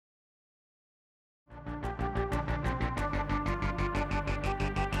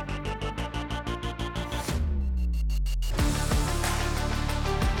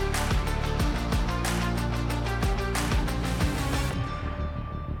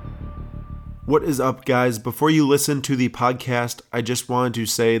What is up, guys? Before you listen to the podcast, I just wanted to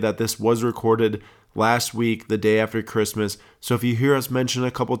say that this was recorded last week, the day after Christmas. So if you hear us mention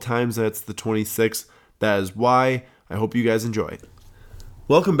a couple times that it's the 26th, that is why. I hope you guys enjoy.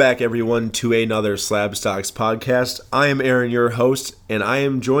 Welcome back, everyone, to another Slab Stocks podcast. I am Aaron, your host, and I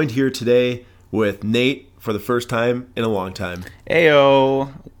am joined here today with Nate for the first time in a long time.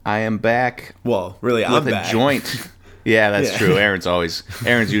 Ayo, I am back. Well, really, I'm back. With a joint. Yeah, that's true. Aaron's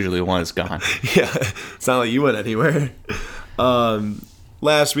usually the one that's gone. Yeah, it's not like you went anywhere.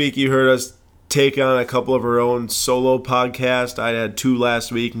 Last week you heard us take on a couple of our own solo podcasts. I had 2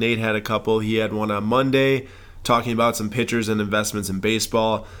 last week. Nate had a couple. He had one on Monday talking about some pitchers and investments in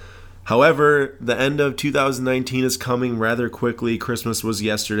baseball. However, the end of 2019 is coming rather quickly. Christmas was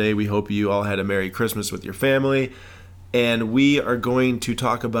yesterday. We hope you all had a Merry Christmas with your family. And we are going to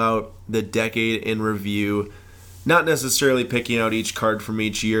talk about the decade in review. Not necessarily picking out each card from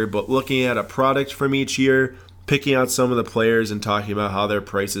each year, but looking at a product from each year, picking out some of the players and talking about how their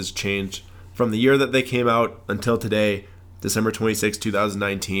prices changed from the year that they came out until today, December 26,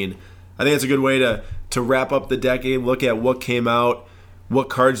 2019. I think it's a good way to wrap up the decade, look at what came out, what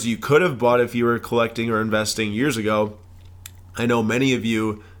cards you could have bought if you were collecting or investing years ago. I know many of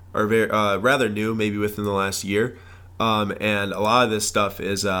you are very, rather new, maybe within the last year, and a lot of this stuff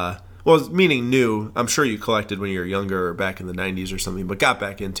is... well, meaning new. I'm sure you collected when you were younger or back in the 90s or something, but got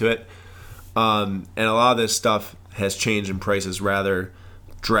back into it. And a lot of this stuff has changed in prices rather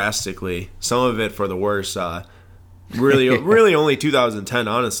drastically. Some of it for the worse. Really only 2010,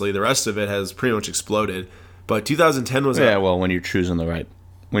 honestly. The rest of it has pretty much exploded. But 2010 was... Yeah, well, when you're choosing the right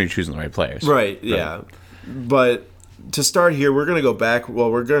players. Right, yeah. But to start here, we're going to go back.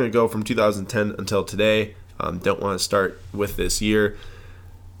 Well, we're going to go from 2010 until today. Don't want to start with this year.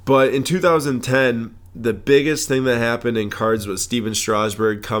 But in 2010, the biggest thing that happened in cards was Steven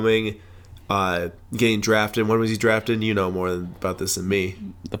Strasburg getting drafted. When was he drafted? You know more about this than me.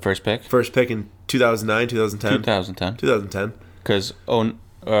 The first pick? First pick in 2009, 2010? 2010. 2010. Because,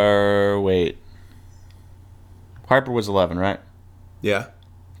 wait. Harper was 11, right? Yeah.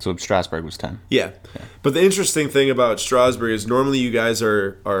 So Strasburg was 10. Yeah. But the interesting thing about Strasburg is normally you guys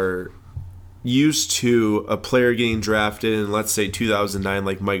are used to a player getting drafted in, let's say, 2009,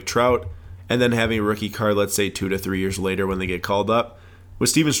 like Mike Trout, and then having a rookie card, let's say, 2 to 3 years later when they get called up.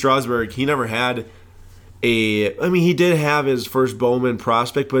 With Steven Strasburg, he never had he did have his first Bowman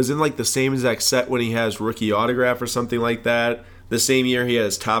prospect, but it's in like the same exact set when he has rookie autograph or something like that. The same year he had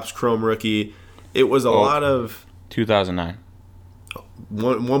his Topps Chrome rookie. It was a lot of... 2009.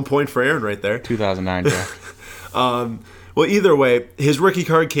 1 point for Aaron right there. 2009, yeah. Well, either way, his rookie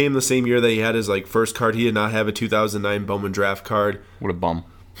card came the same year that he had his first card. He did not have a 2009 Bowman draft card. What a bum.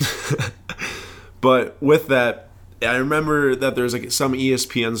 But with that, I remember that there's some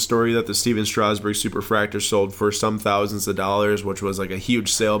ESPN story that the Steven Strasburg Superfractor sold for some thousands of dollars, which was a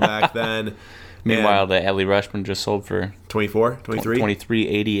huge sale back then. Meanwhile, the Ellie Rushman just sold for 24, 23?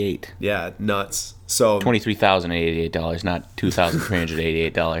 $23.88. Yeah, nuts. So $23,088, not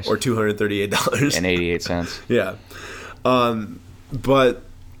 $2,388. Or $238. And 88 cents. Yeah. But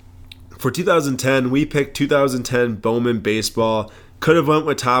for 2010, we picked 2010 Bowman Baseball. Could have went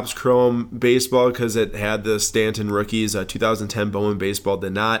with Topps Chrome Baseball because it had the Stanton rookies. 2010 Bowman Baseball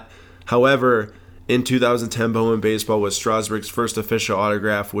did not. However, in 2010 Bowman Baseball was Strasburg's first official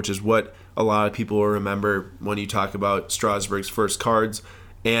autograph, which is what a lot of people will remember when you talk about Strasburg's first cards.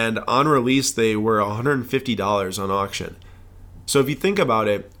 And on release, they were $150 on auction. So if you think about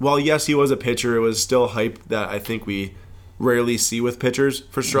it, while yes, he was a pitcher, it was still hype that I think we rarely see with pitchers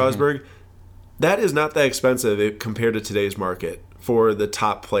for Strasburg. Mm-hmm. That is not that expensive compared to today's market for the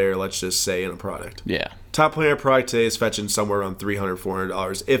top player, let's just say, in a product. Yeah. Top player product today is fetching somewhere around $300,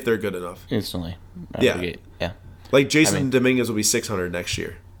 $400 if they're good enough. Instantly. Yeah. Yeah. Like Jason Dominguez will be $600 next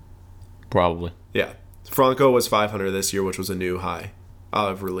year. Probably. Yeah. Franco was $500 this year, which was a new high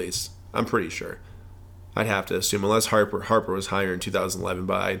out of release. I'm pretty sure. I'd have to assume, unless Harper was higher in 2011,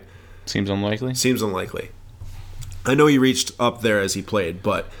 but seems unlikely. Seems unlikely. I know he reached up there as he played,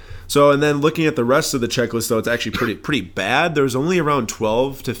 but and then looking at the rest of the checklist, though, it's actually pretty bad. There's only around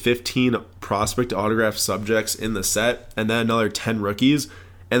 12 to 15 prospect autograph subjects in the set, and then another 10 rookies,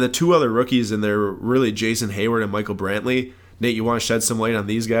 and the 2 other rookies in there were really Jason Hayward and Michael Brantley. Nate, you want to shed some light on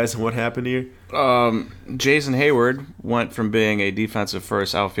these guys and what happened here? Jason Hayward went from being a defensive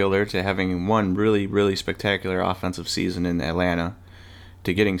first outfielder to having one really, really spectacular offensive season in Atlanta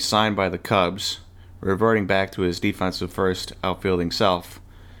to getting signed by the Cubs, reverting back to his defensive first outfielding self,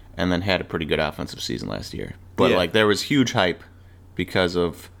 and then had a pretty good offensive season last year. But there was huge hype because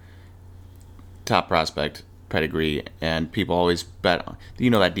of top prospect pedigree, and people always bet.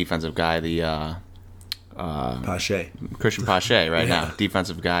 That defensive guy, the Pache. Christian Pache, right Yeah. now,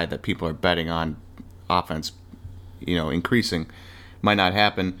 defensive guy that people are betting on offense, increasing. Might not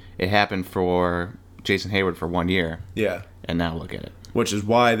happen. It happened for Jason Hayward for 1 year, Yeah. and now look at it. Which is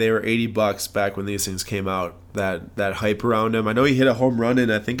why they were $80 back when these things came out. That hype around him. I know he hit a home run in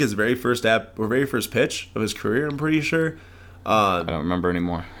I think his very first pitch of his career. I'm pretty sure. I don't remember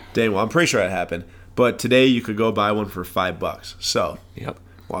anymore. Dang, well, I'm pretty sure it happened. But today you could go buy one for $5. So Yep.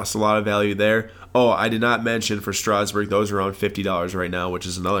 lost a lot of value there. Oh, I did not mention for Strasburg, those are around $50 right now, which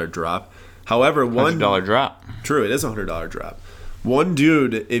is another drop. However, $100 drop. True, it is a $100 drop. One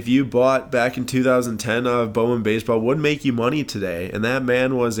dude, if you bought back in 2010 of Bowman Baseball, would make you money today, and that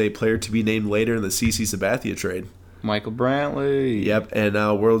man was a player to be named later in the CC Sabathia trade. Michael Brantley. Yep, and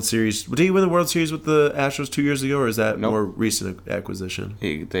World Series. Did he win the World Series with the Astros 2 years ago, or is that Nope. more recent acquisition?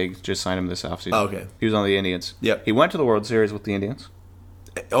 They just signed him this offseason. Oh, okay. He was on the Indians. Yep. He went to the World Series with the Indians.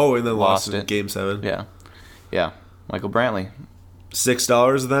 Oh, and then lost in it. Game 7. Yeah. Yeah. Michael Brantley.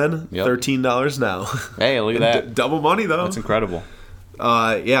 $6 then, Yep. $13 now. Hey, look at that. Double money, though. That's incredible.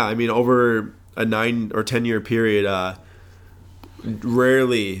 Yeah, I mean, over a 9 or 10 year period,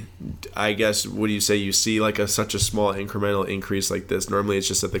 rarely, I guess, would you say you see like such a small incremental increase like this. Normally, it's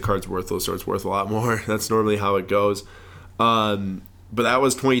just that the card's worthless or it's worth a lot more. That's normally how it goes. But that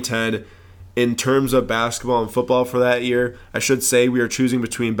was 2010. In terms of basketball and football for that year, I should say we are choosing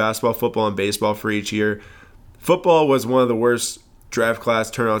between basketball, football, and baseball for each year. Football was one of the worst draft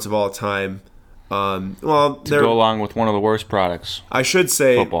class turnouts of all time. To go along with one of the worst products. I should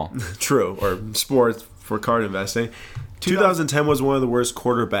say Football. True, or sports for card investing. 2010 was one of the worst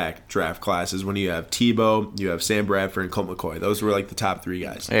quarterback draft classes when you have Tebow, you have Sam Bradford, and Colt McCoy. Those were like the top 3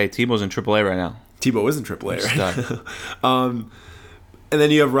 guys. Hey, Tebow's in AAA right now. Tebow is in AAA, right? And then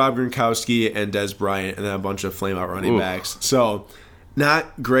you have Rob Gronkowski and Dez Bryant, and then a bunch of flame-out running backs. So,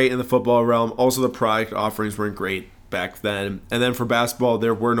 not great in the football realm. Also, the product offerings weren't great back then. And then for basketball,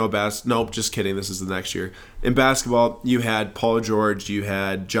 there were no Nope, just kidding. This is the next year. In basketball, you had Paul George, you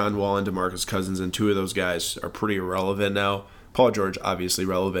had John Wall, and DeMarcus Cousins, and 2 of those guys are pretty irrelevant now. Paul George, obviously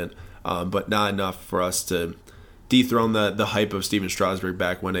relevant, but not enough for us to dethrone the hype of Steven Strasburg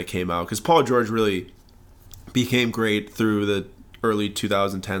back when it came out. Because Paul George really became great through the early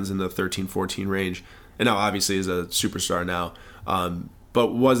 2010s in the 13-14 range, and now obviously is a superstar now,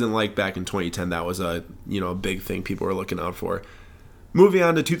 but wasn't like back in 2010. That was a big thing people were looking out for. Moving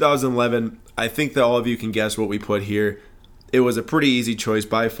on to 2011, I think that all of you can guess what we put here. It was a pretty easy choice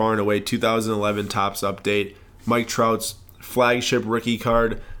by far and away. 2011 Topps update, Mike Trout's flagship rookie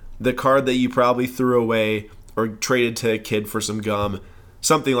card, the card that you probably threw away or traded to a kid for some gum,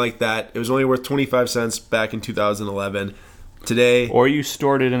 something like that. It was only worth 25 cents back in 2011. Today, or you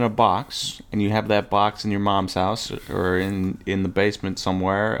stored it in a box, and you have that box in your mom's house or in the basement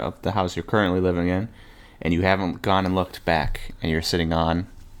somewhere of the house you're currently living in, and you haven't gone and looked back, and you're sitting on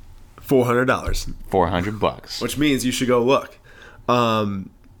 $400, $400, which means you should go look.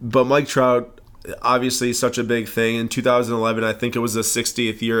 But Mike Trout, obviously, such a big thing. In 2011, I think it was the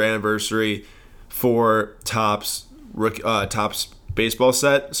 60th year anniversary for Topps baseball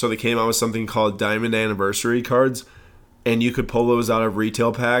set, so they came out with something called Diamond Anniversary cards. And you could pull those out of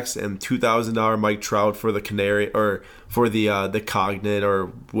retail packs, and $2,000 Mike Trout for the Canary, or for the Cognate, or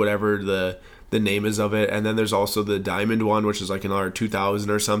whatever the name is of it. And then there's also the Diamond one, which is like another $2,000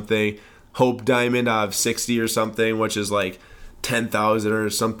 or something. Hope Diamond out of 60 or something, which is like $10,000 or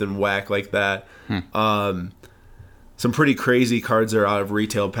something whack like that. Some pretty crazy cards are out of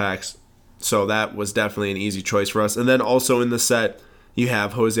retail packs, so that was definitely an easy choice for us. And then also in the set, you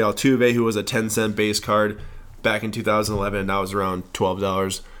have Jose Altuve, who was a 10-cent base card back in 2011, and that was around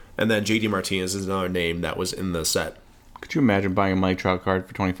 $12. And then JD Martinez is another name that was in the set. Could you imagine buying a Mike Trout card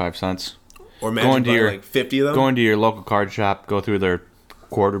for 25 cents? Or imagine buying like 50 of them? Going to your local card shop, go through their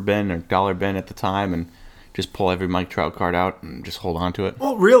quarter bin or dollar bin at the time, and just pull every Mike Trout card out and just hold on to it.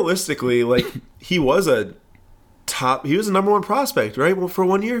 Well, realistically, like, he was a number 1 prospect, right? Well, for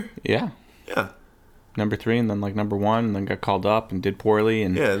 1 year? Yeah. Yeah. Number 3, and then like number 1, and then got called up and did poorly,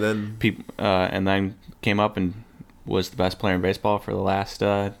 and and then came up and was the best player in baseball for the last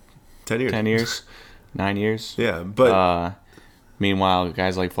 10 years, 9 years. Yeah, but meanwhile,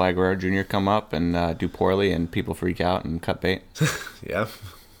 guys like Vlad Guerrero Jr. come up and do poorly, and people freak out and cut bait. Yeah.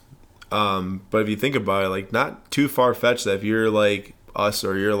 But if you think about it, like, not too far-fetched that if you're like us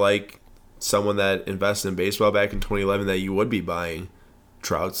or you're like someone that invested in baseball back in 2011, that you would be buying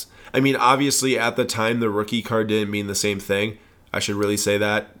Trouts. I mean, obviously, at the time, the rookie card didn't mean the same thing. I should really say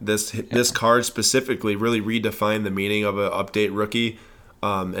that. This card specifically really redefined the meaning of an update rookie,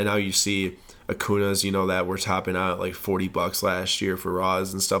 and now you see Acuna's, that were topping out at like $40 last year for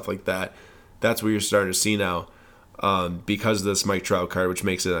Raws and stuff like that. That's what you're starting to see now because of this Mike Trout card, which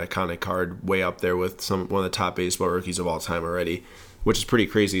makes it an iconic card way up there with one of the top baseball rookies of all time already, which is pretty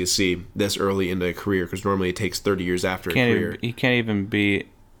crazy to see this early into a career because normally it takes 30 years after a career. He can't even be,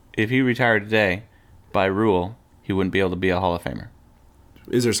 if he retired today, by rule, he wouldn't be able to be a Hall of Famer.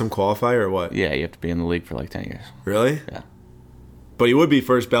 Is there some qualifier or what? Yeah, you have to be in the league for like 10 years. Really? Yeah. But he would be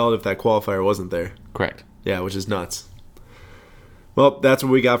first ballot if that qualifier wasn't there. Correct. Yeah, which is nuts. Well, that's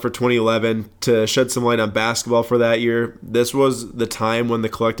what we got for 2011. To shed some light on basketball for that year, this was the time when the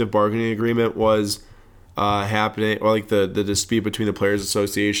collective bargaining agreement was happening, or like the dispute between the Players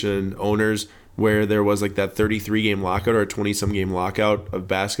Association and owners, where there was like that 33-game lockout or a 20-some game lockout of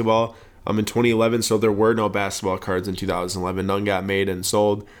basketball in 2011. So there were no basketball cards in 2011. None got made and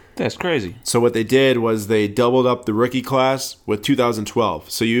sold. That's crazy. So what they did was they doubled up the rookie class with 2012.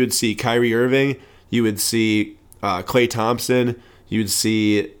 So you would see Kyrie Irving, you would see Klay Thompson, you would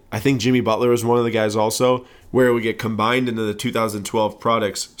see, I think Jimmy Butler was one of the guys also, where it would get combined into the 2012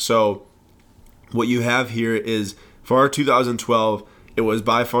 products. So what you have here is, for our 2012, it was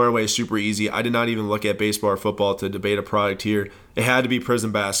by far and away super easy. I did not even look at baseball or football to debate a product here. It had to be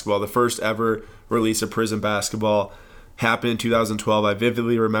Prizm basketball. The first ever release of Prizm basketball happened in 2012. I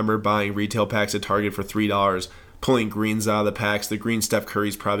vividly remember buying retail packs at Target for $3, pulling greens out of the packs. The green Steph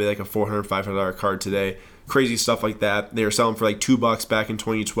Curry's probably like a $400, $500 card today. Crazy stuff like that. They were selling for like $2 back in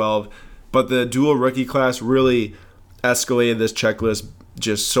 2012. But the dual rookie class really escalated this checklist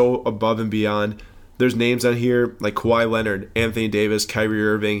just so above and beyond. There's names on here like Kawhi Leonard, Anthony Davis, Kyrie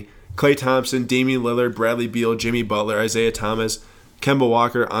Irving, Klay Thompson, Damian Lillard, Bradley Beal, Jimmy Butler, Isaiah Thomas, Kemba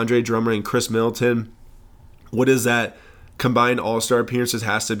Walker, Andre Drummond, and Chris Middleton. What is that? Combined all-star appearances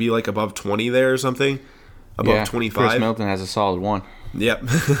has to be like above 20 there or something? Above 25? Chris Middleton has a solid one. Yep.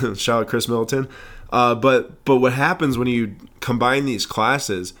 Shout out Chris Middleton. But what happens when you combine these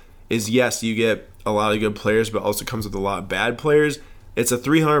classes is, yes, you get a lot of good players, but also comes with a lot of bad players. It's a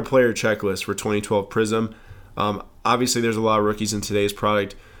 300-player checklist for 2012 Prizm. Obviously, there's a lot of rookies in today's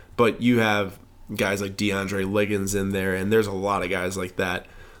product, but you have guys like DeAndre Liggins in there, and there's a lot of guys like that.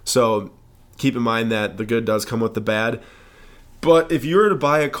 So keep in mind that the good does come with the bad. But if you were to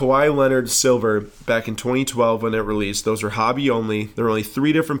buy a Kawhi Leonard silver back in 2012 when it released, those were hobby only. There were only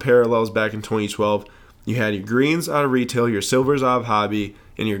 3 different parallels back in 2012. You had your greens out of retail, your silvers out of hobby,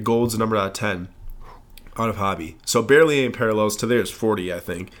 and your golds numbered out of 10 out of hobby. So barely any parallels. Today there's 40, I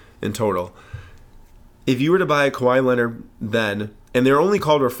think, in total. If you were to buy a Kawhi Leonard then, and they're only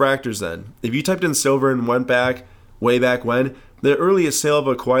called refractors then, if you typed in silver and went back, way back when, the earliest sale of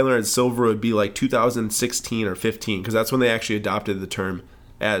a Kawhi Leonard silver would be like 2016 or 15, because that's when they actually adopted the term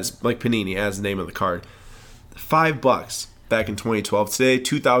as, like Panini, as the name of the card. $5 back in 2012. Today,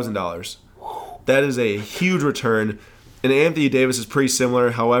 $2,000. That is a huge return. And Anthony Davis is pretty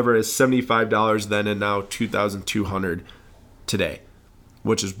similar. However, it's $75 then and now $2,200 today,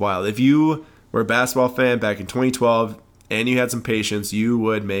 which is wild. If you were a basketball fan back in 2012 and you had some patience, you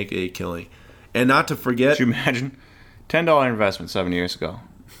would make a killing. And not to forget... Could you imagine? $10 investment 7 years ago.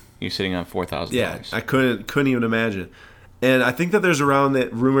 You're sitting on $4,000. Yeah, I couldn't even imagine. And I think that there's around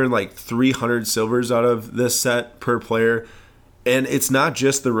that rumored like 300 silvers out of this set per player. And it's not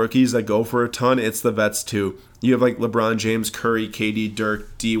just the rookies that go for a ton, it's the vets too. You have like LeBron James, Curry, KD,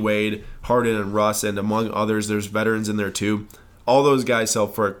 Dirk, D. Wade, Harden, and Russ, and among others, there's veterans in there too. All those guys sell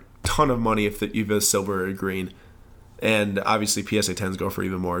for a ton of money if you have a silver or green. And obviously PSA 10s go for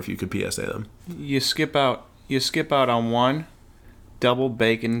even more if you could PSA them. You skip out on one double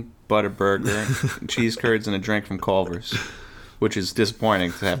bacon butter burger, cheese curds, and a drink from Culver's, which is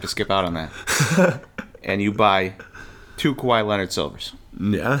disappointing to have to skip out on that. And you buy 2 Kawhi Leonard silvers.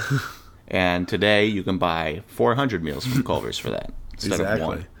 Yeah. And today you can buy 400 meals from Culver's for that instead of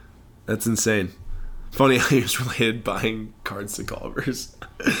 1. That's insane. Funny how you just related buying cards to Culver's.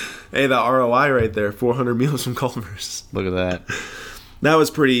 Hey, the ROI right there, 400 meals from Culver's. Look at that. That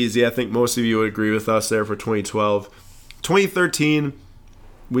was pretty easy. I think most of you would agree with us there for 2012. 2013,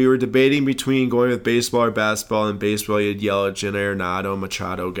 we were debating between going with baseball or basketball. In baseball, you had Yelich and Arenado,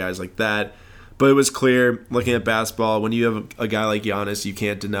 Machado, guys like that. But it was clear, looking at basketball, when you have a guy like Giannis, you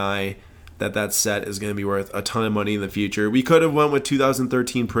can't deny that set is going to be worth a ton of money in the future. We could have went with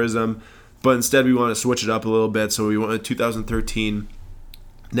 2013 Prizm, but instead we want to switch it up a little bit. So we went with 2013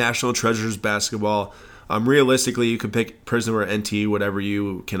 National Treasures basketball. Realistically, you could pick Prizm or NT, whatever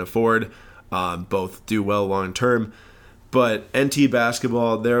you can afford. Both do well long term. But NT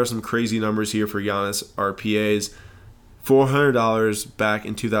basketball, there are some crazy numbers here for Giannis RPAs. $400 back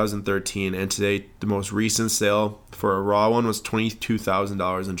in 2013, and today the most recent sale for a raw one was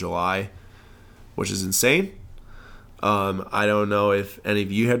 $22,000 in July. which is insane. I don't know if any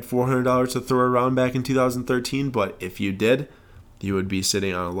of you had $400 to throw around back in 2013, but if you did, you would be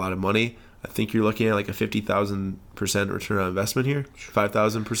sitting on a lot of money. I think you're looking at like a 50,000% return on investment here,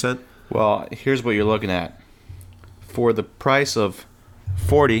 5,000%. Well, here's what you're looking at. For the price of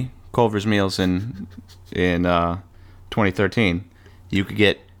 40 Culver's meals in 2013, you could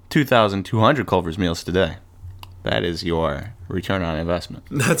get 2,200 Culver's meals today. That is your return on investment.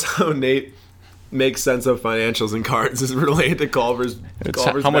 That's how Nate makes sense of financials and cards is related to Culver's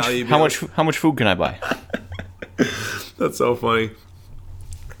value. How much food can I buy? That's so funny.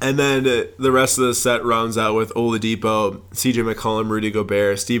 And then the rest of the set rounds out with Oladipo, CJ McCollum, Rudy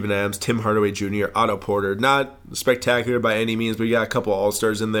Gobert, Steven Adams, Tim Hardaway Jr., Otto Porter. Not spectacular by any means, but you got a couple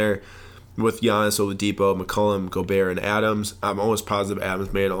All-Stars in there with Giannis, Oladipo, McCollum, Gobert, and Adams. I'm almost positive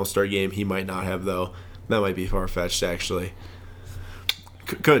Adams made an All-Star game. He might not have, though. That might be far-fetched, actually.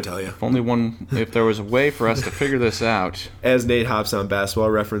 Couldn't tell you. If there was a way for us to figure this out. As Nate hops on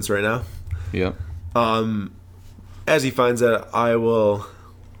Basketball Reference right now. Yep. As he finds that, I will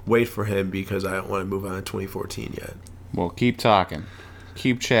wait for him because I don't want to move on to 2014 yet. Well, keep talking.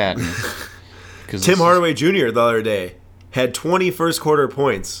 Keep chatting. Tim Hardaway Jr. the other day had 20 first-quarter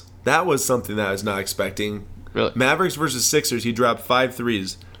points. That was something that I was not expecting. Really? Mavericks versus Sixers, he dropped 5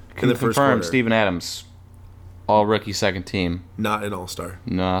 threes in the first quarter. Steven Adams, all-rookie second team. Not an all-star.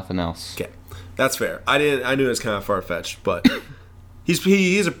 Nothing else. Okay, that's fair. I knew it was kind of far-fetched, but he's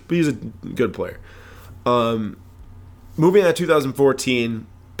a good player. Moving on to 2014,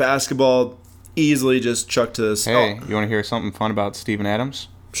 basketball easily just chucked to this. Hey, you want to hear something fun about Steven Adams?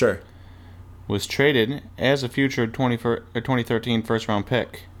 Sure. Was traded as a future 2013 first-round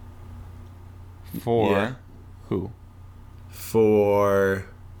pick. For who? For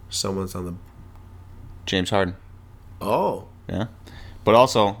someone's on the... James Harden. Oh. Yeah. But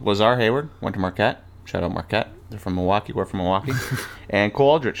also, Lazar Hayward went to Marquette. Shout out Marquette. They're from Milwaukee. We're from Milwaukee. And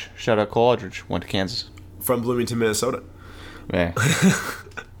Cole Aldrich. Shout out Cole Aldrich. Went to Kansas. From Bloomington, Minnesota. Yeah.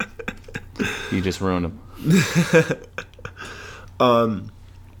 You just ruined him.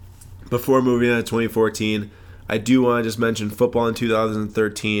 Before moving on to 2014, I do want to just mention football in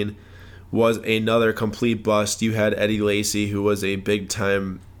 2013 was another complete bust. You had Eddie Lacy, who was a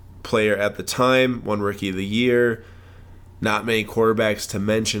big-time player at the time, won Rookie of the Year. Not many quarterbacks to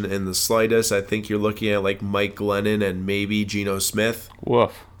mention in the slightest. I think you're looking at like Mike Glennon and maybe Geno Smith.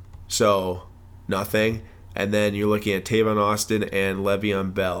 Woof. So, nothing. And then you're looking at Tavon Austin and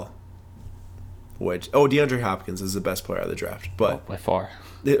Le'Veon Bell. DeAndre Hopkins is the best player of the draft. But by far.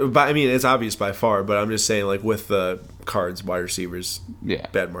 It's obvious by far, but I'm just saying, like, with the cards, wide receivers,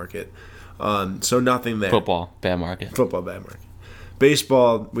 bad market. So nothing there. Football, bad market.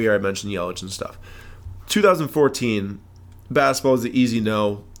 Baseball, we already mentioned Yelich and stuff. 2014, basketball is the easy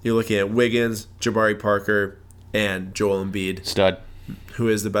no. You're looking at Wiggins, Jabari Parker, and Joel Embiid. Stud. Who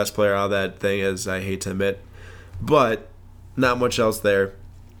is the best player out of that thing, as I hate to admit. But not much else there.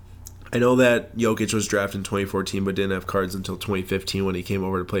 I know that Jokic was drafted in 2014 but didn't have cards until 2015 when he came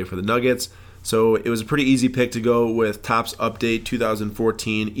over to play for the Nuggets. So it was a pretty easy pick to go with Topps Update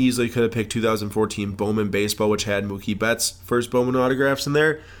 2014. Easily could have picked 2014 Bowman Baseball, which had Mookie Betts' first Bowman autographs in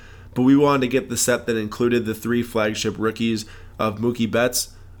there. But we wanted to get the set that included the 3 flagship rookies of Mookie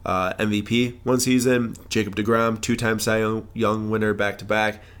Betts, MVP one season, Jacob deGrom, 2-time Cy Young winner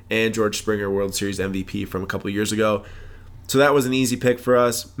back-to-back, and George Springer, World Series MVP from a couple years ago. So that was an easy pick for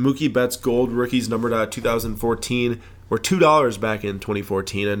us. Mookie Betts Gold rookies numbered out 2014 were $2 back in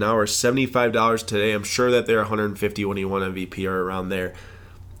 2014, and now are $75 today. I'm sure that they're $150 when he won MVP or around there.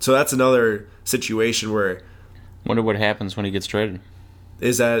 So that's another situation where... Wonder what happens when he gets traded.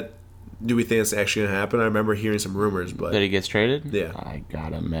 Do we think it's actually going to happen? I remember hearing some rumors, but... That he gets traded? Yeah. I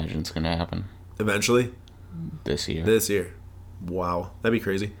gotta imagine it's going to happen. Eventually? This year. Wow. That'd be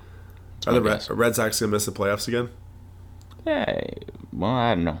crazy. Are the Red Sox going to miss the playoffs again? Yeah, well,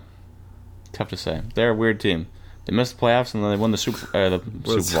 I don't know. Tough to say. They're a weird team. They missed the playoffs, and then they won the Super Bowl,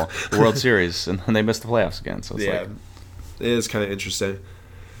 the World Series, and then they missed the playoffs again. So it's it is kind of interesting.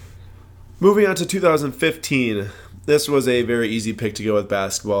 Moving on to 2015, this was a very easy pick to go with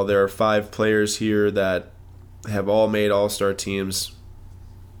basketball. There are 5 players here that have all made all-star teams.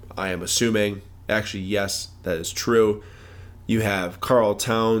 I am assuming. Actually, yes, that is true. You have Karl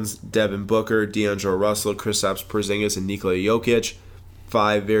Towns, Devin Booker, D'Angelo Russell, Kristaps Porzingis, and Nikola Jokic.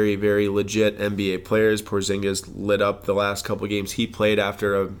 5 very, very legit NBA players. Porzingis lit up the last couple games he played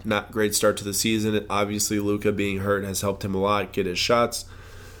after a not great start to the season. Obviously, Luka being hurt has helped him a lot get his shots.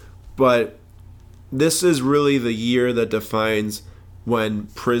 But this is really the year that defines when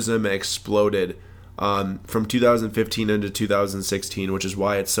Prism exploded from 2015 into 2016, which is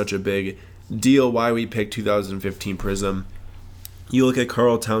why it's such a big deal why we picked 2015 Prism. You look at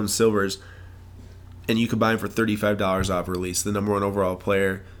Carl Towns Silvers, and you could buy him for $35 off release, the number 1 overall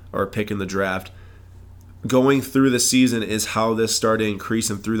player or pick in the draft. Going through the season is how this started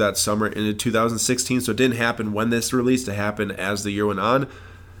increasing through that summer into 2016. So it didn't happen when this released, it happened as the year went on.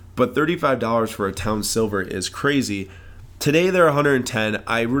 But $35 for a Towns Silver is crazy. Today they're 110.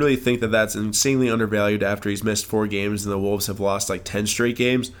 I really think that that's insanely undervalued after he's missed 4 games and the Wolves have lost like 10 straight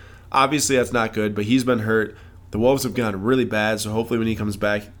games. Obviously that's not good, but he's been hurt. The Wolves have gone really bad, so hopefully when he comes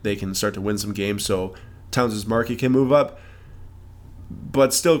back, they can start to win some games so Towns' market can move up.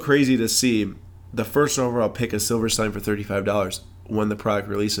 But still crazy to see the first overall pick of Silver signed for $35 when the product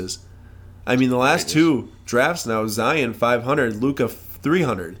releases. I mean, the last 2 drafts now, Zion 500, Luka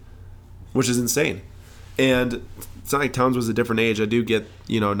 300, which is insane. And it's not like Towns was a different age. I do get,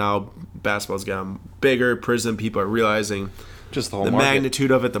 now basketball's gotten bigger. Prism, people are realizing just the market.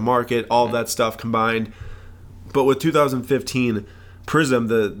 Magnitude of it, the market, all of that stuff combined. But with 2015 Prism,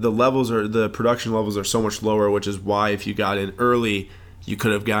 the production levels are so much lower, which is why if you got in early, you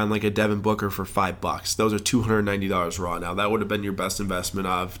could have gotten like a Devin Booker for $5. Those are $290 raw now. That would have been your best investment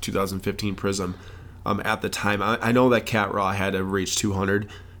of 2015 Prism at the time. I know that Cat Raw had to reach 200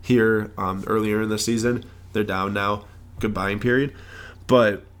 here earlier in the season. They're down now. Good buying period.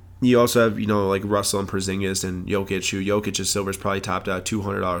 But you also have, like Russell and Porzingis and Jokic, who Jokic's silver's probably topped out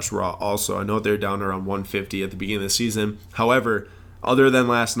 $200 raw also. I know they're down around 150 at the beginning of the season. However, other than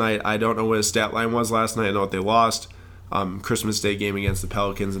last night, I don't know what his stat line was last night. I know what they lost. Christmas Day game against the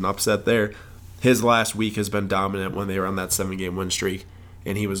Pelicans, an upset there. His last week has been dominant when they were on that 7-game win streak,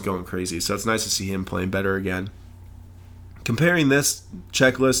 and he was going crazy. So it's nice to see him playing better again. Comparing this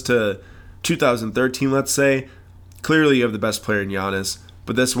checklist to 2013, let's say, clearly you have the best player in Giannis,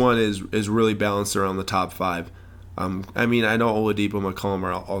 but this one is really balanced around the top 5. I know Oladipo, McCollum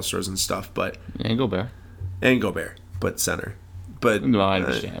are all-stars and stuff, but... And Gobert, but center. But no, I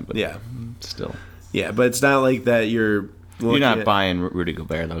understand, but yeah, still. Yeah, but it's not like that you're not buying Rudy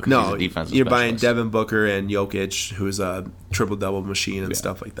Gobert, though, because no, he's a defensive you're specialist. buying Devin Booker and Jokic, who's a triple-double machine and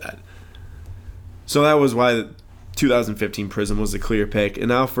stuff like that. So that was why 2015 Prism was a clear pick. And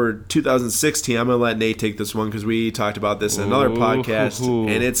now for 2016, I'm going to let Nate take this one because we talked about this in another podcast,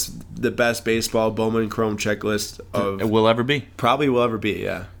 and it's the best baseball Bowman Chrome checklist of... It will ever be. Probably will ever be,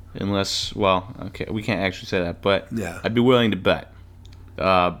 yeah. Unless, okay, we can't actually say that, but yeah. I'd be willing to bet.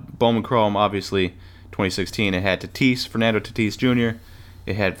 Bowman Chrome, obviously, 2016, it had Tatis, Fernando Tatis Jr.,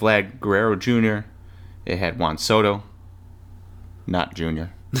 it had Vlad Guerrero Jr., it had Juan Soto, not Jr.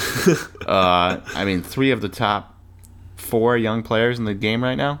 3 of the top 4 young players in the game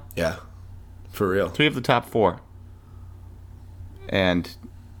right now. Yeah, for real. 3 of the top 4. And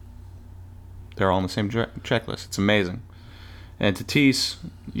they're all on the same checklist. It's amazing. And Tatis,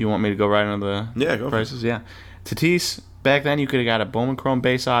 you want me to go right on the prices? Yeah. Tatis, back then you could have got a Bowman Chrome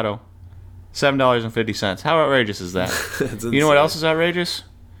base auto, $7.50. How outrageous is that? You know what else is outrageous?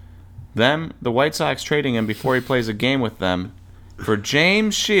 The White Sox trading him before he plays a game with them for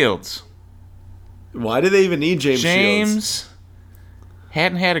James Shields. Why do they even need James Shields? James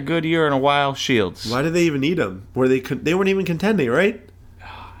hadn't had a good year in a while. Shields. Why did they even need him? They weren't even contending, right?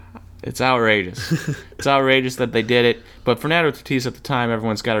 It's outrageous. It's outrageous that they did it. But Fernando Tatis at the time,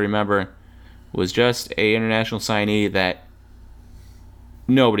 everyone's got to remember, was just a international signee that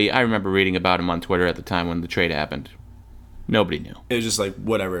I remember reading about him on Twitter at the time when the trade happened. Nobody knew. It was just like,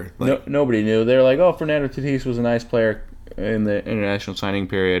 whatever. Nobody knew. They were like, oh, Fernando Tatis was a nice player in the international signing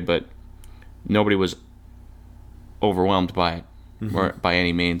period, but nobody was overwhelmed by it, or by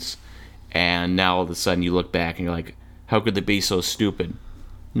any means. And now all of a sudden you look back and you're like, how could they be so stupid?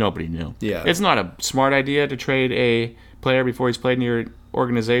 Nobody knew. Yeah. It's not a smart idea to trade a player before he's played in your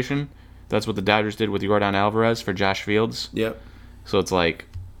organization. That's what the Dodgers did with Yordan Alvarez for Josh Fields. Yep. So it's like,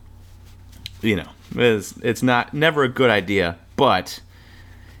 it's never a good idea. But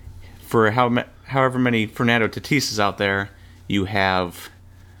for however many Fernando Tatises out there, you have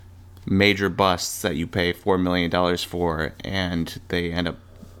major busts that you pay $4 million for, and they end up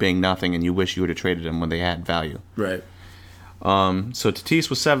being nothing, and you wish you would have traded them when they had value. Right. So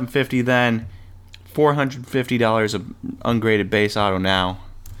Tatis was $750 then, $450 of ungraded base auto now.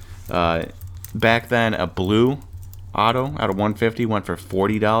 Back then, a blue auto out of 150 went for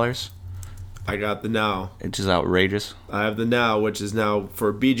 $40. I got the now. Which is outrageous. I have the now, which is now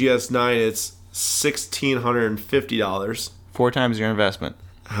for BGS 9, it's $1,650. 4 times your investment.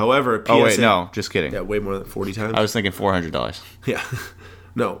 However, PSA... Oh, wait, no, just kidding. Yeah, way more than 40 times. I was thinking $400. Yeah.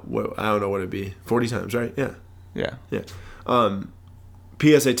 No, I don't know what it'd be. 40 times, right? Yeah. Yeah. Yeah.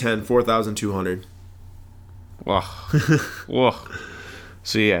 PSA 10, $4,200. Whoa. Whoa.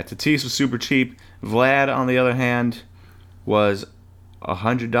 So yeah, Tatis was super cheap. Vlad, on the other hand, was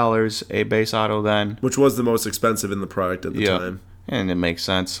 $100 a base auto then. Which was the most expensive in the product at the time. And it makes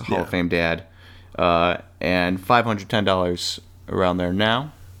sense. Hall of Fame dad. And $510 around there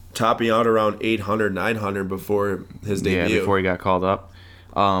now. Topping out around 800, 900 before his debut. Yeah, before he got called up.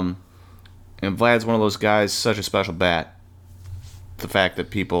 And Vlad's one of those guys, such a special bat. The fact that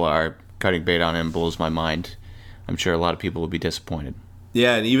people are cutting bait on him blows my mind. I'm sure a lot of people will be disappointed.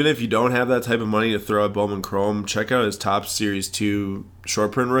 Yeah, and even if you don't have that type of money to throw at Bowman Chrome, check out his top Series 2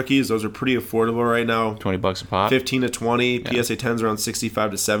 short print rookies. Those are pretty affordable right now. $20 a pop. 15 to 20. Yeah. PSA 10s around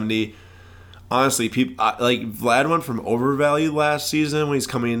 65 to 70. Honestly, people like Vlad went from overvalued last season when he's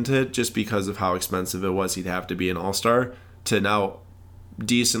coming into it just because of how expensive it was. He'd have to be an all-star to now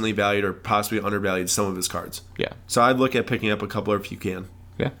decently valued or possibly undervalued some of his cards. Yeah. So I'd look at picking up a couple if you can.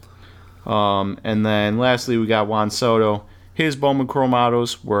 Yeah. And then lastly, we got Juan Soto. His Bowman Chrome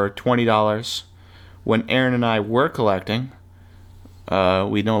autos were $20. When Aaron and I were collecting,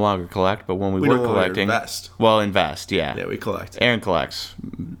 we no longer collect, but when we were collecting, invest, yeah. Yeah, we collect. Aaron collects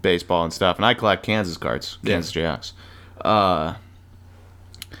baseball and stuff, and I collect Kansas cards, Kansas Jayhawks.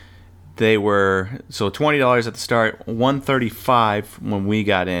 They were $20 at the start, $135 when we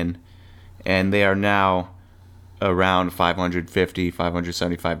got in, and they are now around $550,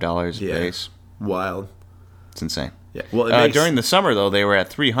 $575 a base. Wild. It's insane. Yeah. Well, during the summer though, they were at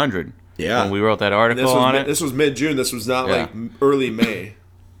 $300. Yeah. When we wrote that article on it. This was mid-June. This was not like early May.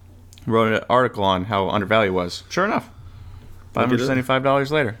 Wrote an article on how undervalued it was. Sure enough,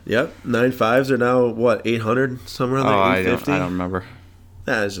 $575 later. Yep. 9.5s are now what, 800 somewhere around there. 850. I don't remember.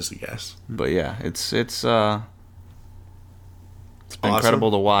 That's just a guess. But yeah, it's been awesome.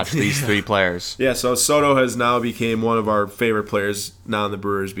 incredible to watch these three players. Yeah, so Soto has now became one of our favorite players now in the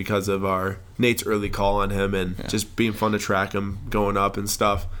Brewers because of Nate's early call on him and just being fun to track him going up and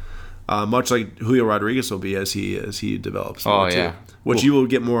stuff. Much like Julio Rodriguez will be as he develops. Too, which you will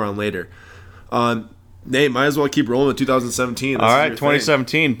get more on later. Nate, might as well keep rolling with 2017. All right,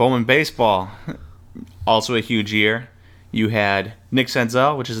 2017 Bowman baseball, also a huge year. You had Nick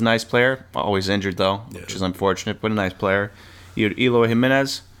Senzel, which is a nice player, always injured though, which is unfortunate, but a nice player. You had Eloy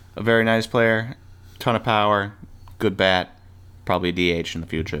Jimenez, a very nice player, ton of power, good bat, probably a DH in the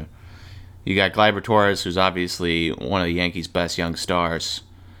future. You got Gleyber Torres, who's obviously one of the Yankees' best young stars,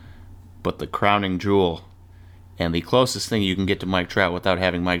 but the crowning jewel and the closest thing you can get to Mike Trout without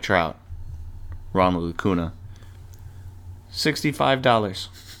having Mike Trout, Ronald Acuna. $65.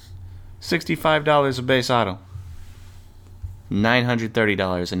 $65 a base auto.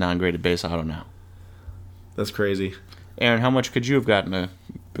 $930 a non-graded base auto now. That's crazy. Aaron, how much could you have gotten a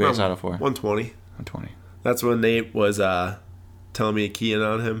base auto for? 120. 120. That's when Nate was telling me to key in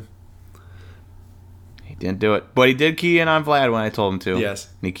on him. He didn't do it. But he did key in on Vlad when I told him to. Yes.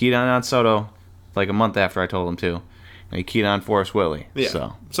 And he keyed on Soto like a month after I told him to. And he keyed on Forrest Willie.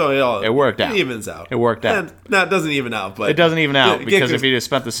 Yeah. So it worked out. It evens out. It worked out. No, it doesn't even out. But it doesn't even out because if he had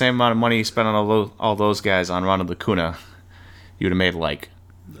spent the same amount of money he spent on all those guys on Ronald Acuna, you would have made like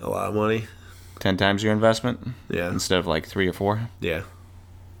a lot of money. 10 times your investment. Yeah. Instead of like 3 or 4. Yeah.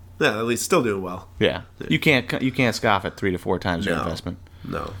 Yeah, at least still doing well. Yeah. You can't scoff at 3 to 4 times your investment.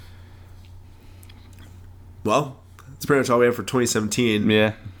 No. Well, that's pretty much all we have for 2017.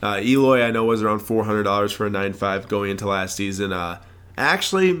 Yeah. Eloy, I know, was around $400 for a 9.5 going into last season.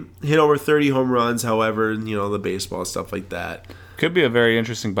 Actually hit over 30 home runs. However, the baseball stuff like that. Could be a very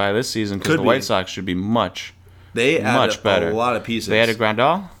interesting buy this season because the White Sox should be much better. A lot of pieces. They added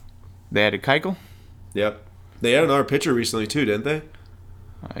Grandal. They added Keuchel. Yep. They had another pitcher recently too, didn't they?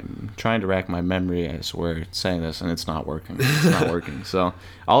 I'm trying to rack my memory as we're saying this, and it's not working. It's not working. So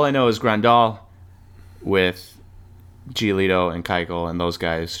all I know is Grandal with Giolito and Keuchel and those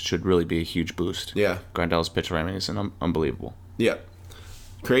guys should really be a huge boost. Yeah. Grandal's pitch rating is unbelievable. Yeah.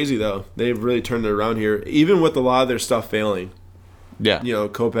 Crazy, though. They've really turned it around here, even with a lot of their stuff failing. Yeah.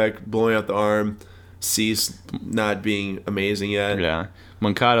 Kopech blowing out the arm, Cease not being amazing yet. Yeah.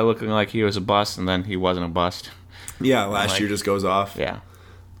 Moncada looking like he was a bust, and then he wasn't a bust. Yeah, last year just goes off. Yeah.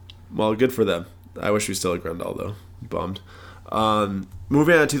 Well, good for them. I wish we still had Grandal, though. Bummed.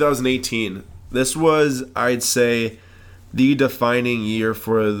 Moving on to 2018. This was, I'd say, the defining year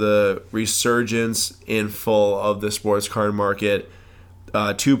for the resurgence in full of the sports card market.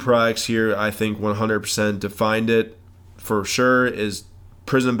 2 products here, I think 100% defined it for sure, is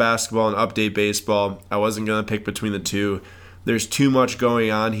Prism Basketball and Update Baseball. I wasn't going to pick between the two. There's too much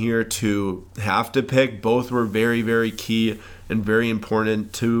going on here to have to pick. Both were very, very key and very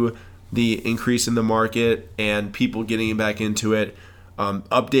important to the increase in the market and people getting back into it.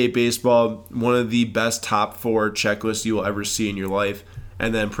 Update Baseball, one of the best top 4 checklists you will ever see in your life.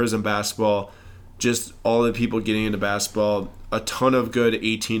 And then Prism Basketball, just all the people getting into basketball, a ton of good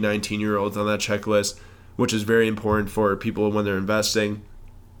 18, 19-year-olds on that checklist, which is very important for people when they're investing.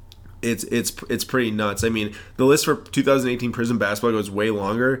 It's pretty nuts. I mean, the list for 2018 Prism Basketball goes way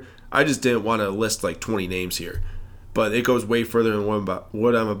longer. I just didn't want to list like 20 names here, but it goes way further than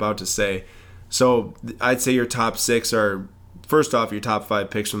what I'm about to say. So I'd say your top 6 are, first off, your top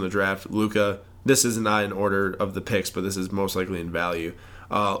 5 picks from the draft. Luka. This is not in order of the picks, but this is most likely in value.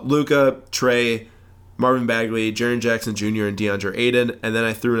 Luka, Trey, Marvin Bagley, Jaren Jackson Jr., and DeAndre Ayton. And then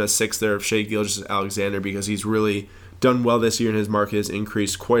I threw in a 6th there of Shai Gilgeous-Alexander because he's really done well this year and his market has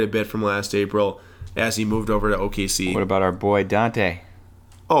increased quite a bit from last April as he moved over to OKC. What about our boy Dante?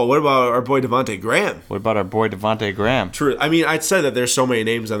 Oh, what about our boy Devontae Graham? What about our boy Devontae Graham? True. I mean, I'd say that there's so many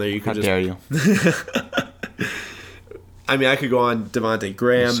names on there you could How dare you? I mean, I could go on Devontae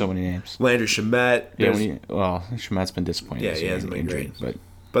Graham. There's so many names. Landry Shamet. Yeah, Shamet's been disappointing. Yeah, he hasn't been great.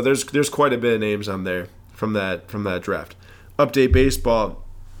 But there's quite a bit of names on there from that draft. Update Baseball.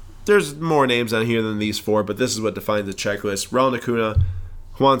 There's more names on here than these 4, but this is what defines the checklist. Ronald Acuna,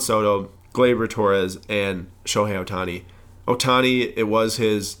 Juan Soto, Gleyber Torres, and Shohei Ohtani. Ohtani, it was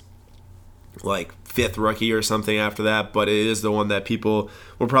his 5th rookie or something after that, but it is the one that people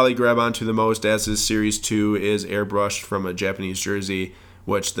will probably grab onto the most as his Series 2 is airbrushed from a Japanese jersey,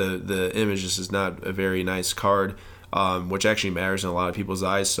 which the image is not a very nice card, which actually matters in a lot of people's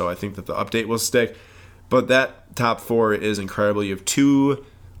eyes, so I think that the update will stick. But that top 4 is incredible. You have 2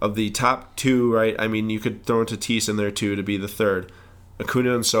 of the top 2, right? I mean, you could throw into Tatis in there too to be the 3rd.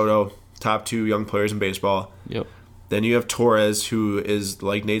 Acuna and Soto, top 2 young players in baseball. Yep. Then you have Torres, who is,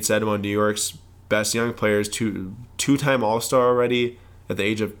 like Nate said, one of New York's best young players, two-time All-Star already at the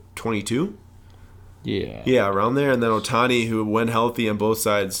age of 22? Yeah. Yeah, around there. And then Ohtani, who, when healthy on both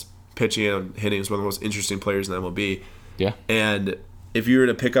sides, pitching and hitting, is one of the most interesting players in MLB. Yeah. And if you were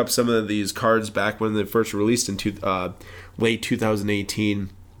to pick up some of these cards back when they first released in late 2018,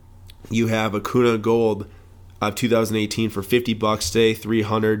 you have Acuna Gold of 2018 for $50 today,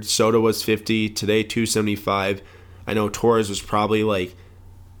 $300. Soto was $50 today, $275. I know Torres was probably like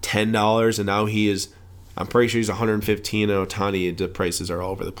 $10, and now I'm pretty sure he's $115. And Ohtani, the prices are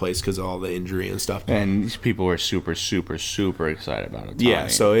all over the place because of all the injury and stuff. And these people were super, super, super excited about Ohtani. Yeah,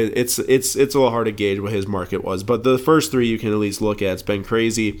 so it's a little hard to gauge what his market was. But the first 3 you can at least look at. It's been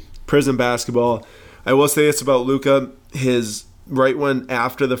crazy. Prism Basketball. I will say this about Luka. Right when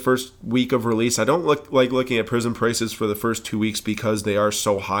after the first week of release, I don't like looking at Prism prices for the first 2 weeks because they are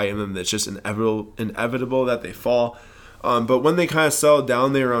so high and then it's just inevitable that they fall. But when they kind of settled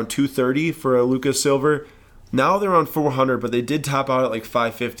down, they were around $230 for a Luka Silver. Now they're around $400, but they did top out at like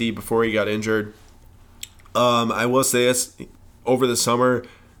 $550 before he got injured. I will say this, over the summer,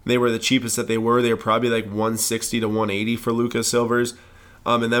 they were the cheapest that they were. They were probably like $160 to $180 for Luka Silvers.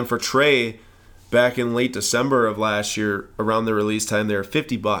 And then for Trey, back in late December of last year, around the release time, they were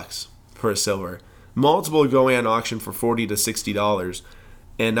 $50 for a silver. Multiple going on auction for $40 to $60.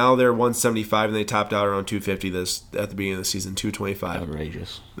 And now they're $175, and they topped out around $250 at the beginning of the season, $225.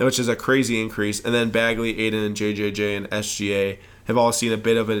 Outrageous. Which is a crazy increase. And then Bagley, Aiden, and JJJ and SGA have all seen a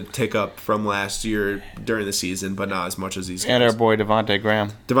bit of a tick up from last year during the season, but not as much as these guys. And our boy Devontae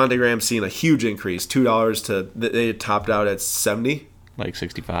Graham. Devontae Graham's seen a huge increase, $2 to they topped out at 70. Like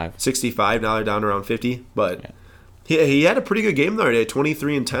 65. 65, now they're down around 50. But he had a pretty good game the other day,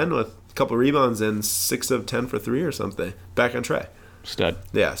 23 and 10 with a couple rebounds and 6 of 10 for 3 or something. Back on track. Stud.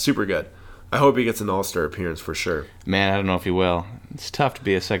 Yeah, super good. I hope he gets an all-star appearance for sure. Man, I don't know if he will. It's tough to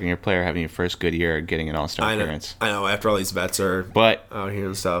be a second-year player having your first good year getting an all-star appearance. I know, after all these vets are out here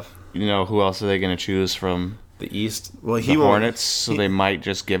and stuff. You know, who else are they going to choose from the East? Well, the Hornets, so they might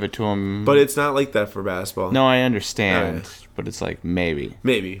just give it to him. But it's not like that for basketball. No, I understand. Right. But it's like maybe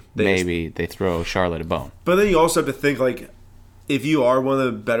they throw Charlotte a bone. But then you also have to think, like, if you are one of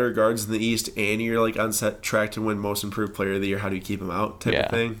the better guards in the East and you're like on set track to win Most Improved Player of the Year, how do you keep him out? Type of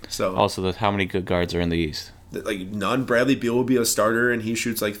thing. So also, how many good guards are in the East? Like none. Bradley Beal will be a starter and he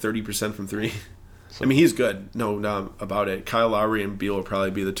shoots like 30% from 3. I mean, he's good. No about it. Kyle Lowry and Beal will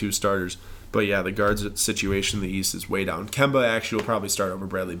probably be the 2 starters. But yeah, the guards situation in the East is way down. Kemba actually will probably start over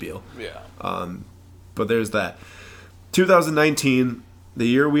Bradley Beal. Yeah. But there's that. 2019, the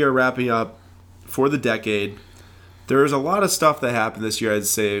year we are wrapping up for the decade. There's a lot of stuff that happened this year, I'd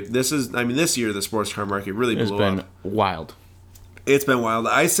say. This year the sports car market really blew up. It's been wild. It's been wild.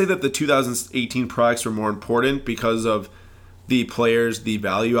 I say that the 2018 products were more important because of the players, the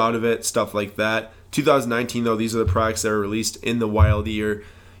value out of it, stuff like that. 2019, though, these are the products that were released in the wild year.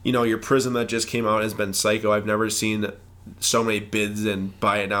 You know, your Prism that just came out has been psycho. I've never seen so many bids and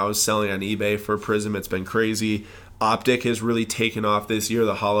buy it now selling on eBay for Prism. It's been crazy. Optic has really taken off this year.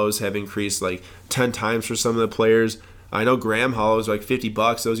 The hollows have increased like 10 times for some of the players. I know Graham hollows are like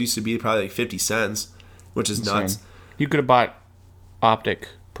 $50. Those used to be probably like 50 cents, which is Insane. nuts. You could have bought Optic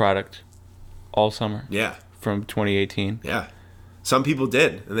product all summer. Yeah. From 2018. Yeah. Some people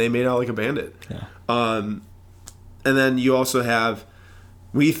did, and they made out like a bandit. Yeah. And then you also have,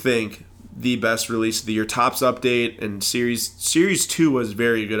 we think, the best release of the year, Topps Update, and Series 2 was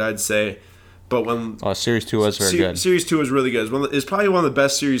very good, I'd say. But when Series 2 was very good. Series 2 was really good. It's probably one of the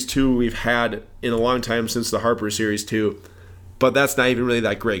best Series 2 we've had in a long time since the Harper Series 2. But that's not even really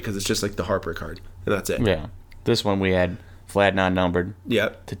that great because it's just like the Harper card, and that's it. Yeah. This one we had Vlad non-numbered,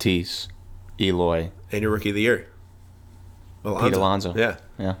 Yep. Tatis, Eloy, And your Rookie of the Year. Pete Alonso. Yeah.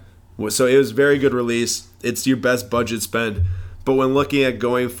 Yeah. So it was a very good release. It's your best budget spend. But when looking at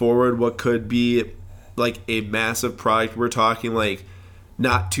going forward, what could be like a massive product, we're talking like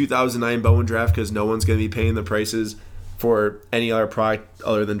not 2009 Bowman Draft because no one's going to be paying the prices for any other product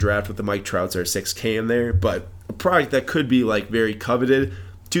other than Draft with the Mike Trouts or 6K in there. But a product that could be like very coveted.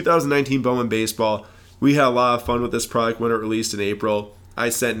 2019 Bowman Baseball. We had a lot of fun with this product when it released in April. I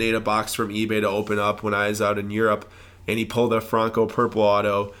sent Nate a box from eBay to open up when I was out in Europe, and he pulled a Franco Purple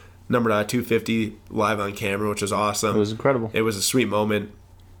Auto, numbered out 250, live on camera, which was awesome. It was incredible. It was a sweet moment.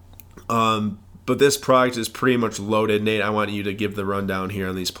 But this product is pretty much loaded. Nate, I want you to give the rundown here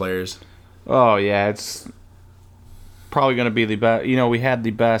on these players. Oh, yeah. It's probably going to be the best. You know, we had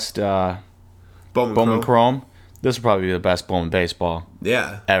the best Bowman Chrome. This will probably be the best Bowman Baseball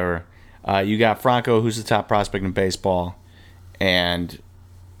ever. You got Franco, who's the top prospect in baseball, and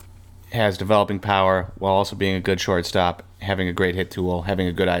has developing power while also being a good shortstop, having a great hit tool, having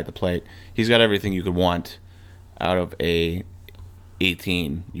a good eye at the plate. He's got everything you could want out of a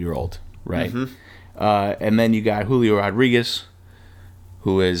 18-year-old, right? Mm-hmm. And then you got Julio Rodriguez,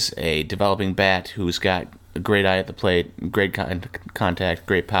 who is a developing bat, who's got a great eye at the plate, great contact,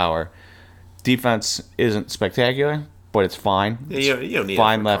 great power. Defense isn't spectacular, but it's fine. Yeah, you don't need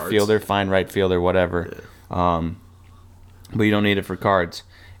fine it for left cards. fielder, fine right fielder, whatever. Yeah. But you don't need it for cards.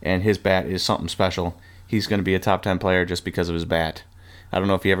 And his bat is something special. He's going to be a top 10 player just because of his bat. I don't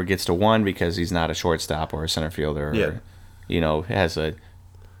know if he ever gets to 1 because he's not a shortstop or a center fielder or, has a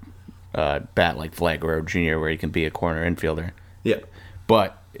bat like Vlad Guerrero Jr. where he can be a corner infielder. Yeah.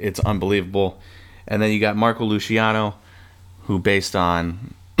 But it's unbelievable. And then you got Marco Luciano, who based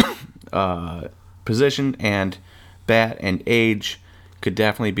on position and bat and age could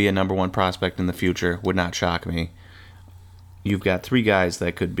definitely be a number 1 prospect in the future. Would not shock me. You've got 3 guys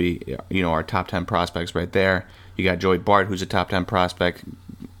that could be, our top 10 prospects right there. You got Joey Bart, who's a top 10 prospect,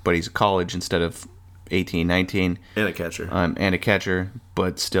 but he's college instead of 18, 19. And a catcher. And a catcher,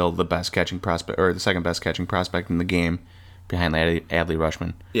 but still the best catching prospect, or the second best catching prospect in the game, behind Adley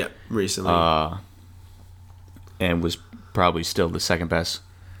Rutschman. Yeah, recently. And was probably still the second best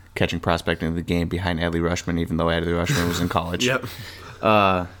catching prospect in the game behind Adley Rutschman, even though Adley Rutschman was in college. Yep.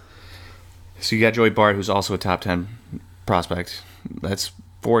 So you got Joey Bart, who's also a top 10 prospect. That's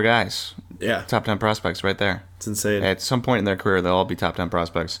 4 guys. Yeah. Top 10 prospects right there. It's insane. At some point in their career, they'll all be top 10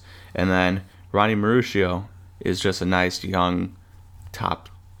 prospects. And then Ronnie Mauricio is just a nice young top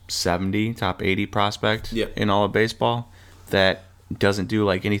 70, top 80 prospect in all of baseball that doesn't do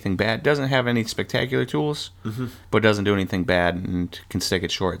like anything bad. Doesn't have any spectacular tools, but doesn't do anything bad and can stick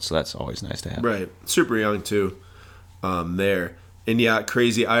it short. So that's always nice to have. Right. Super young, too, there. And, yeah,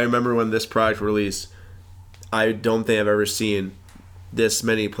 crazy. I remember when this product released, I don't think I've ever seen this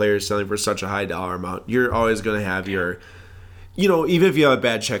many players selling for such a high dollar amount. You're always going to have your, even if you have a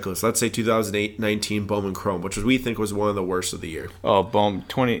bad checklist, let's say 2019 Bowman Chrome, which we think was one of the worst of the year. Oh,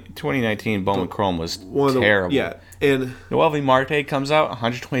 2019 Bowman Chrome was terrible. Yeah. And Noel V. Marte comes out,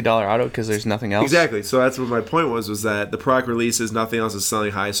 $120 auto because there's nothing else. Exactly. So that's what my point was that the product releases, nothing else is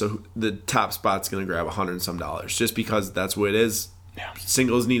selling high, so the top spot's going to grab $100 and some just because that's what it is. Yeah.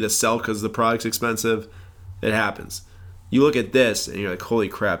 Singles need to sell because the product's expensive. It happens. You look at this and you're like, holy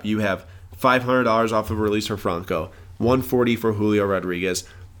crap, you have $500 off of a release for Franco, $140 for Julio Rodriguez,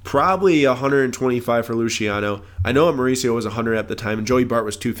 probably $125 for Luciano. I know Mauricio was $100 at the time, and Joey Bart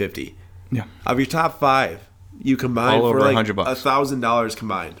was $250. Yeah. Of your top 5, you combine all for over like $100. $1,000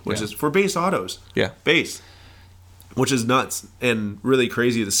 combined, which is for base autos. Yeah. Base. Which is nuts and really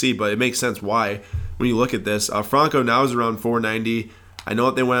crazy to see, but it makes sense why when you look at this. Franco now is around $490. I know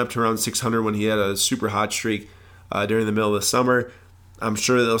that they went up to around $600 when he had a super hot streak during the middle of the summer. I'm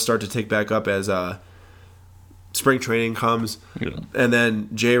sure they'll start to tick back up as spring training comes. Yeah. And then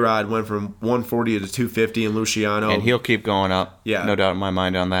J-Rod went from $140 to $250 and Luciano. And he'll keep going up. Yeah. No doubt in my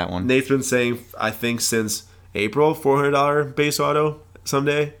mind on that one. Nate's been saying, I think since April, $400 base auto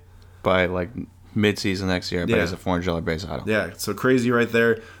someday. By like mid-season next year, but Yeah. it's a $400 base auto. Yeah, so crazy right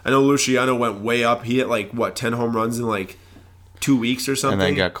there. I know Luciano went way up. He hit like, 10 home runs in like 2 weeks or something? And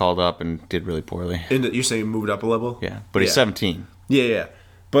then got called up and did really poorly. And you're saying he moved up a level? Yeah, but he's 17. Yeah.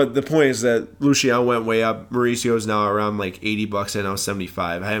 But the point is that Luciano went way up. Mauricio's now around like $80 and now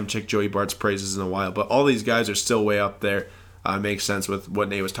 75. I haven't checked Joey Bart's prices in a while, but all these guys are still way up there. Makes sense with what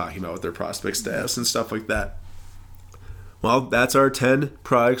Nate was talking about with their prospect status and stuff like that. Well, that's our 10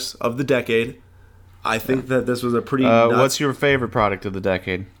 products of the decade. I think that this was a pretty nuts... What's your favorite product of the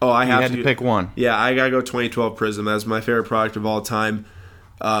decade? Oh, I have to pick one. Yeah, I gotta go 2012 Prism. That's my favorite product of all time.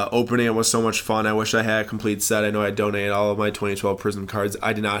 Opening it was so much fun. I wish I had a complete set. I know I donated all of my 2012 Prism cards.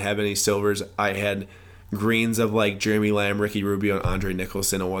 I did not have any silvers. I had greens of like Jeremy Lamb, Ricky Rubio, and Andrew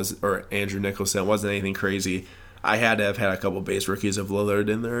Nicholson. It wasn't anything crazy. I had to have had a couple base rookies of Lillard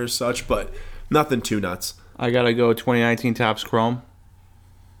in there or such, but nothing too nuts. I gotta go 2019 Topps Chrome.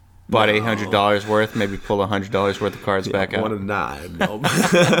 Bought $800 worth. Maybe pull $100 worth of cards back out. 1 of 9. Nope.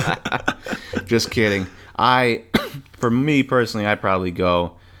 Just kidding. For me personally, I'd probably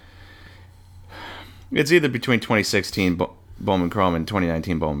go. It's either between 2016 Bowman Chrome and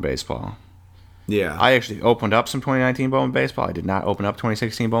 2019 Bowman Baseball. Yeah. I actually opened up some 2019 Bowman Baseball. I did not open up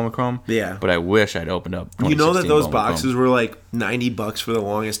 2016 Bowman Chrome. Yeah. But I wish I'd opened up 2016 You know that those Bowman boxes Chrome. were like $90 for the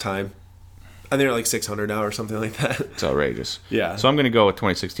longest time? I think they're like $600 now or something like that. It's outrageous. Yeah. So I'm going to go with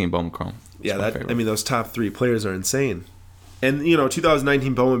 2016 Bowman Chrome. Yeah, those top 3 players are insane. And,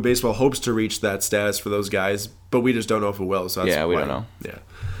 2019 Bowman Baseball hopes to reach that status for those guys, but we just don't know if it will. So that's we don't know.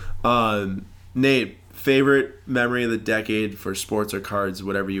 Yeah. Nate, favorite memory of the decade for sports or cards,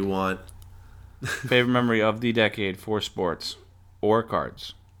 whatever you want. Favorite memory of the decade for sports or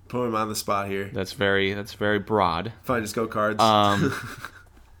cards. Put him on the spot here. That's very broad. Fine, just go cards.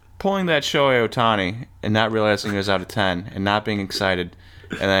 Pulling that Shohei Ohtani and not realizing it was out of 10 and not being excited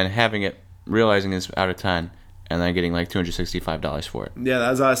and then realizing it's out of 10 and then getting like $265 for it. Yeah,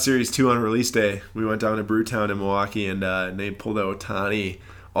 that was Series 2 on release day. We went down to Brewtown in Milwaukee and Nate pulled out Ohtani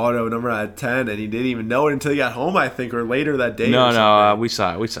auto number out of 10 and he didn't even know it until he got home, I think, or later that day. No, we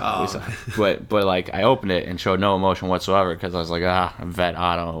saw it. But like I opened it and showed no emotion whatsoever because I was like, vet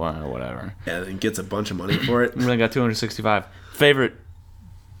auto or whatever. Yeah, and gets a bunch of money for it. And really got $265. Favorite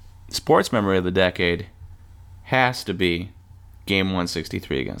sports memory of the decade has to be Game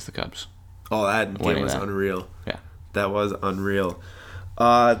 163 against the Cubs. Oh, that game was unreal. Yeah. That was unreal.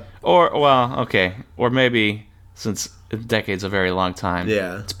 Or maybe since a decade's a very long time,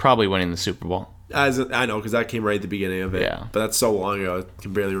 it's probably winning the Super Bowl. I know, because that came right at the beginning of it. Yeah. But that's so long ago, I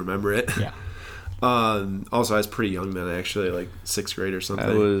can barely remember it. Yeah. Also, I was pretty young then, actually, like 6th grade or something.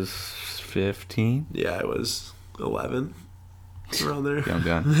 I was 15. Yeah, I was 11. Around there. Young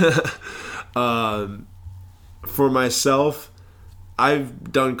gun. For myself,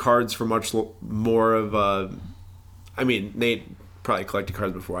 I've done cards for much more of Nate probably collected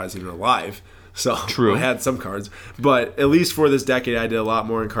cards before I was even alive. So True. I had some cards. But at least for this decade, I did a lot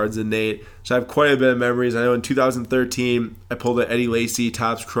more in cards than Nate. So I have quite a bit of memories. I know in 2013, I pulled an Eddie Lacy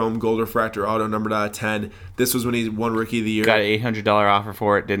Topps Chrome Gold Refractor Auto numbered out of 10. This was when he won Rookie of the Year. Got an $800 offer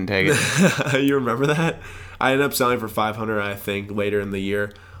for it, didn't take it. You remember that? I ended up selling for $500, I think, later in the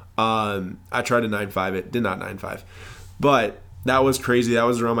year. I tried to 9.5 it. Did not 9.5. But that was crazy. That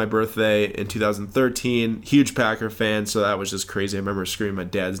was around my birthday in 2013. Huge Packer fan, so that was just crazy. I remember screaming my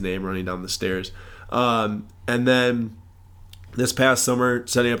dad's name running down the stairs. And then this past summer,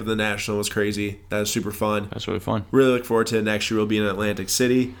 setting up at the National was crazy. That was super fun. That's really fun. Really look forward to it. Next year we'll be in Atlantic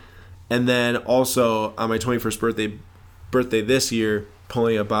City. And then also on my 21st birthday this year,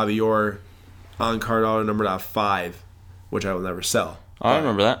 pulling a Bobby Orr on-card auto numbered out of 5, which I will never sell. I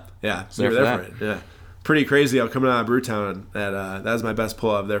remember that. Yeah, so you're there for it. Yeah. Pretty crazy. I'm coming out of Brewtown. That was my best pull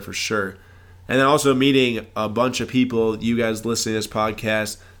out of there for sure. And then also meeting a bunch of people, you guys listening to this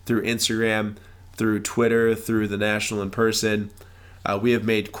podcast through Instagram, through Twitter, through the National in person. We have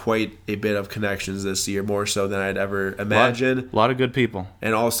made quite a bit of connections this year, more so than I'd ever imagined. A lot of good people.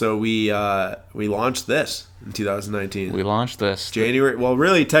 And also we launched this in 2019. We launched this. January, well,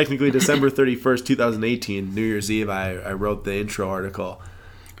 really technically December 31st, 2018, New Year's Eve, I wrote the intro article.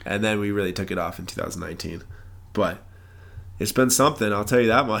 And then we really took it off in 2019. But it's been something, I'll tell you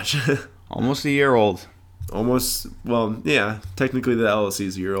that much. Almost a year old. Almost, well, yeah, technically the LLC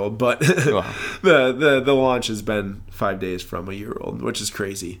is a year old, but Wow. the launch has been 5 days from a year old, which is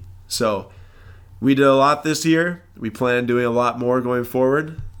crazy. So we did a lot this year. We plan on doing a lot more going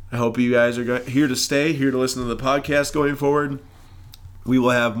forward. I hope you guys are here to stay, here to listen to the podcast going forward. We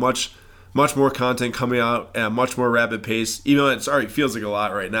will have much more content coming out at a much more rapid pace, even though it already feels like a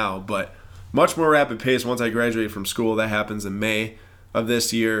lot right now, but much more rapid pace once I graduate from school. That happens in May of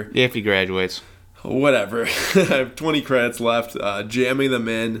this year. If he graduates. Whatever. I have 20 credits left. Jamming them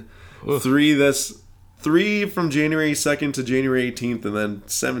in. Oof. 3 from January 2nd to January 18th, and then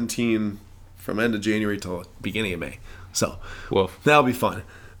 17 from end of January till beginning of May. So Woof. that'll be fun.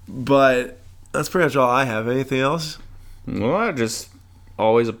 But that's pretty much all I have. Anything else? Well, just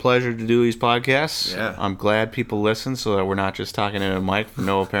always a pleasure to do these podcasts. Yeah. I'm glad people listen so that we're not just talking in a mic for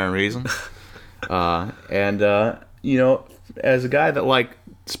no apparent reason. You know, as a guy that liked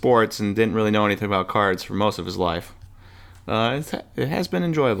sports and didn't really know anything about cards for most of his life, it has been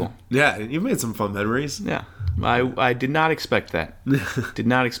enjoyable. Yeah, you've made some fun memories. Yeah. I did not expect that. Did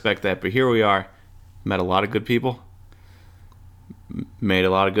not expect that, but here we are. Met a lot of good people. Made a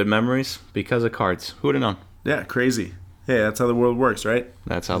lot of good memories because of cards. Who would have known? Yeah, crazy. Hey, that's how the world works, right?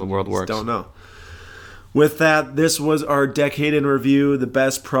 That's how the world works. Don't know. With that, this was our Decade in Review, the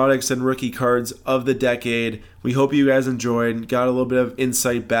best products and rookie cards of the decade. We hope you guys enjoyed, got a little bit of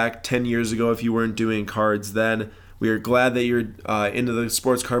insight back 10 years ago if you weren't doing cards then. We are glad that you're into the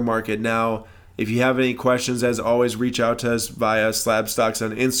sports card market now. If you have any questions, as always, reach out to us via Slab Stocks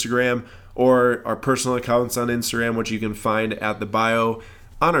on Instagram or our personal accounts on Instagram, which you can find at the bio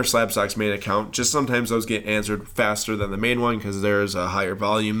on our Slab Stocks main account. Just sometimes those get answered faster than the main one because there's a higher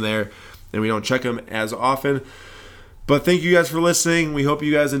volume there, and we don't check them as often. But thank you guys for listening. We hope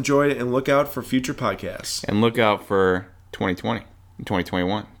you guys enjoyed it, and look out for future podcasts. And look out for 2020,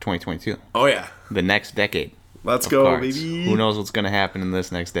 2021, 2022. Oh, yeah. The next decade. Let's go, cards. baby. Who knows what's going to happen in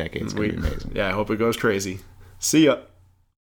this next decade? It's going to be amazing. Yeah, I hope it goes crazy. See ya.